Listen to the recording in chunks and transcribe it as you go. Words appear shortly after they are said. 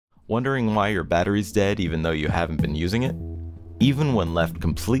Wondering why your battery's dead even though you haven't been using it? Even when left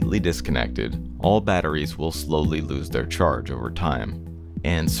completely disconnected, all batteries will slowly lose their charge over time,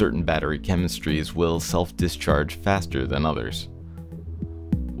 and certain battery chemistries will self-discharge faster than others.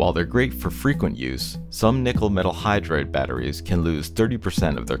 While they're great for frequent use, some nickel metal hydride batteries can lose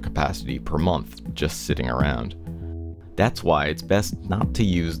 30% of their capacity per month just sitting around. That's why it's best not to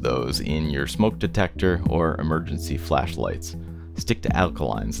use those in your smoke detector or emergency flashlights. Stick to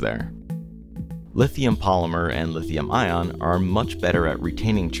alkalines there. Lithium polymer and lithium ion are much better at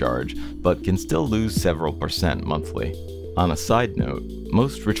retaining charge, but can still lose several percent monthly. On a side note,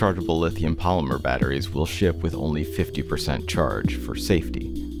 most rechargeable lithium polymer batteries will ship with only 50% charge for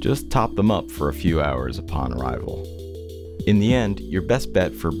safety. Just top them up for a few hours upon arrival. In the end, your best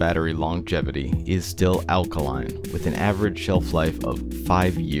bet for battery longevity is still alkaline, with an average shelf life of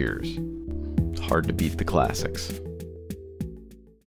 5 years. It's hard to beat the classics.